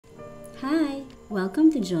Hi,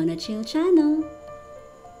 welcome to Jonah Chill channel.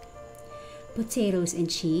 Potatoes and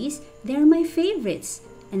cheese, they're my favorites,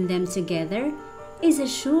 and them together is a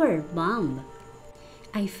sure bomb.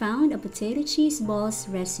 I found a potato cheese balls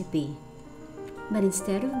recipe, but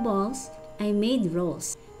instead of balls, I made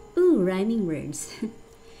rolls. Ooh, rhyming words.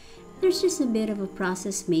 There's just a bit of a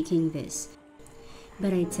process making this,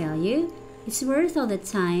 but I tell you, it's worth all the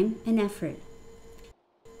time and effort.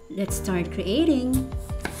 Let's start creating.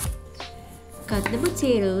 Cut the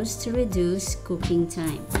potatoes to reduce cooking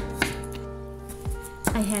time.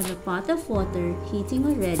 I have a pot of water heating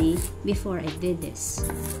already before I did this.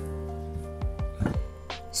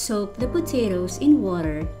 Soak the potatoes in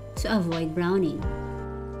water to avoid browning.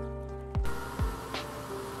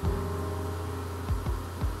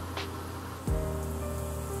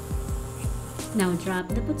 Now drop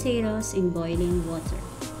the potatoes in boiling water.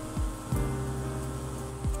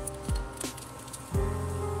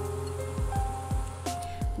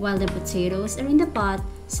 While the potatoes are in the pot,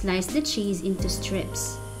 slice the cheese into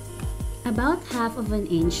strips, about half of an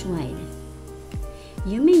inch wide.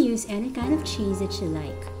 You may use any kind of cheese that you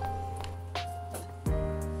like.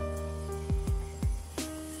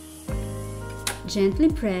 Gently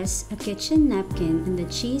press a kitchen napkin on the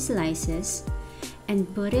cheese slices and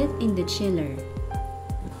put it in the chiller.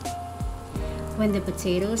 When the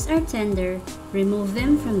potatoes are tender, remove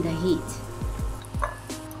them from the heat.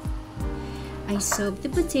 I soak the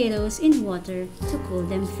potatoes in water to cool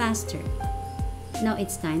them faster. Now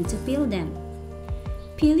it's time to peel them.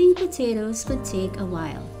 Peeling potatoes could take a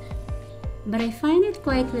while, but I find it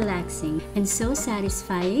quite relaxing and so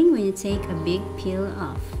satisfying when you take a big peel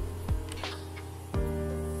off.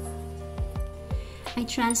 I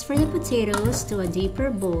transfer the potatoes to a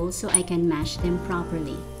deeper bowl so I can mash them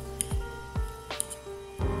properly.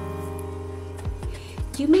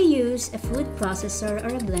 You may use a food processor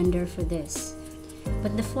or a blender for this,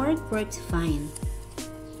 but the fork worked fine.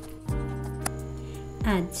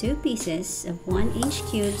 Add 2 pieces of 1-inch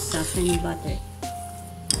cube softened butter.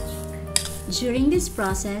 During this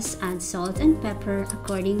process, add salt and pepper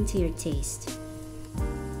according to your taste.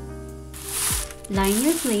 Line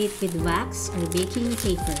your plate with wax or baking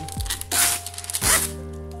paper.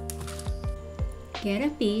 Get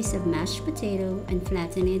a piece of mashed potato and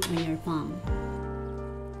flatten it on your palm.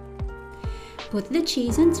 Put the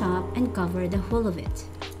cheese on top and cover the whole of it.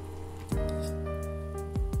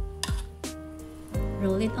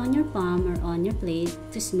 Roll it on your palm or on your plate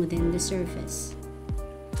to smoothen the surface.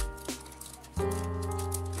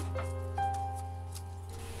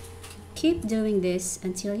 Keep doing this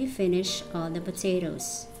until you finish all the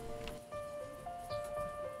potatoes.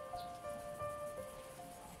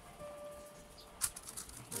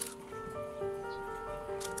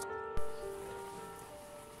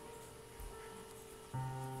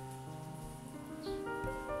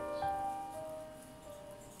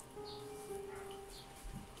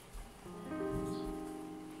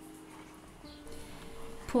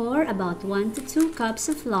 Pour about 1 to 2 cups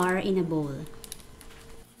of flour in a bowl.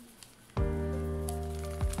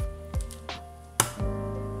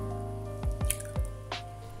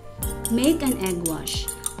 Make an egg wash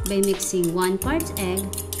by mixing 1 part egg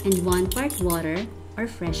and 1 part water or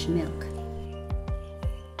fresh milk.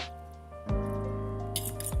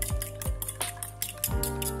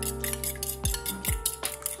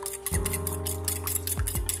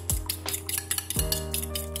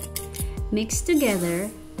 Mix together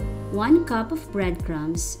 1 cup of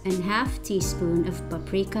breadcrumbs and ½ teaspoon of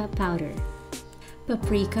paprika powder.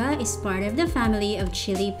 Paprika is part of the family of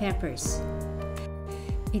chili peppers.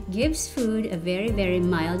 It gives food a very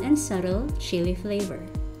mild and subtle chili flavor.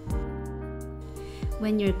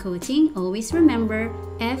 When you're coating, always remember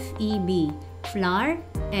FEB, flour,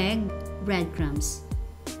 egg, breadcrumbs.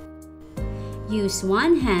 Use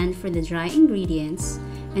one hand for the dry ingredients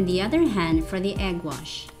and the other hand for the egg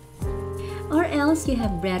wash. Or else you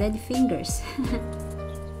have breaded fingers.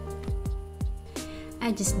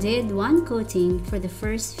 I just did 1 coating for the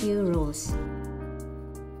first few rolls.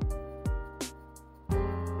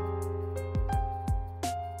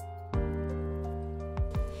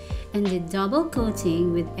 And did double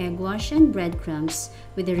coating with egg wash and breadcrumbs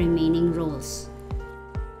with the remaining rolls.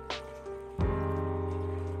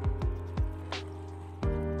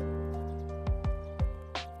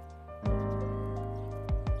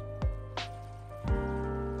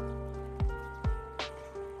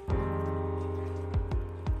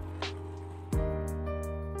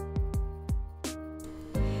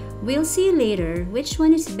 We'll see later which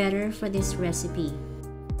one is better for this recipe.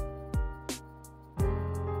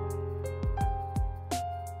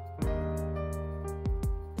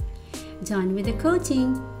 Done with the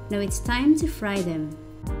coating, Now it's time to fry them.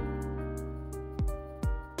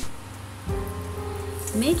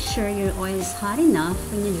 Make sure your oil is hot enough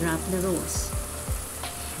when you drop the rolls.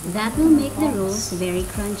 That will make the rolls very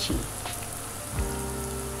crunchy.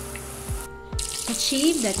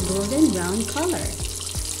 Achieve that golden brown color.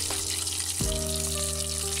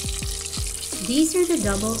 These are the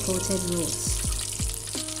double-coated rolls.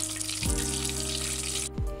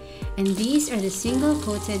 And these are the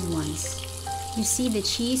single-coated ones. You see the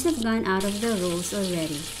cheese have gone out of the rolls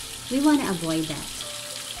already. We want to avoid that.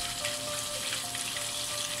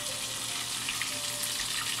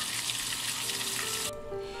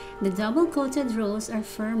 The double-coated rolls are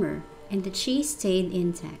firmer and the cheese stayed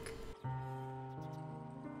intact.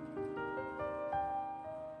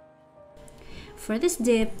 For this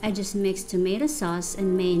dip, I just mixed tomato sauce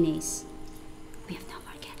and mayonnaise. We have no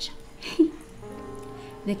more ketchup.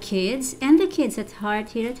 The kids and the kids at heart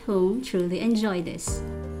here at home truly enjoy this.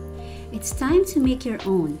 It's time to make your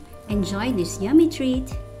own. Enjoy this yummy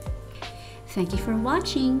treat. Thank you for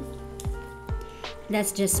watching.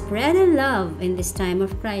 Let's just spread the love in this time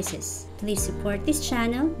of crisis. Please support this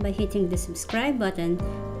channel by hitting the subscribe button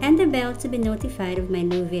and the bell to be notified of my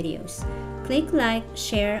new videos. Click like,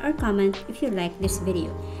 share, or comment if you like this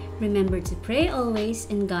video. Remember to pray always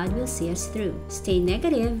and God will see us through. Stay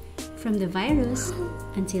negative from the virus.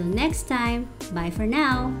 Until next time, bye for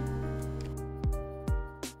now.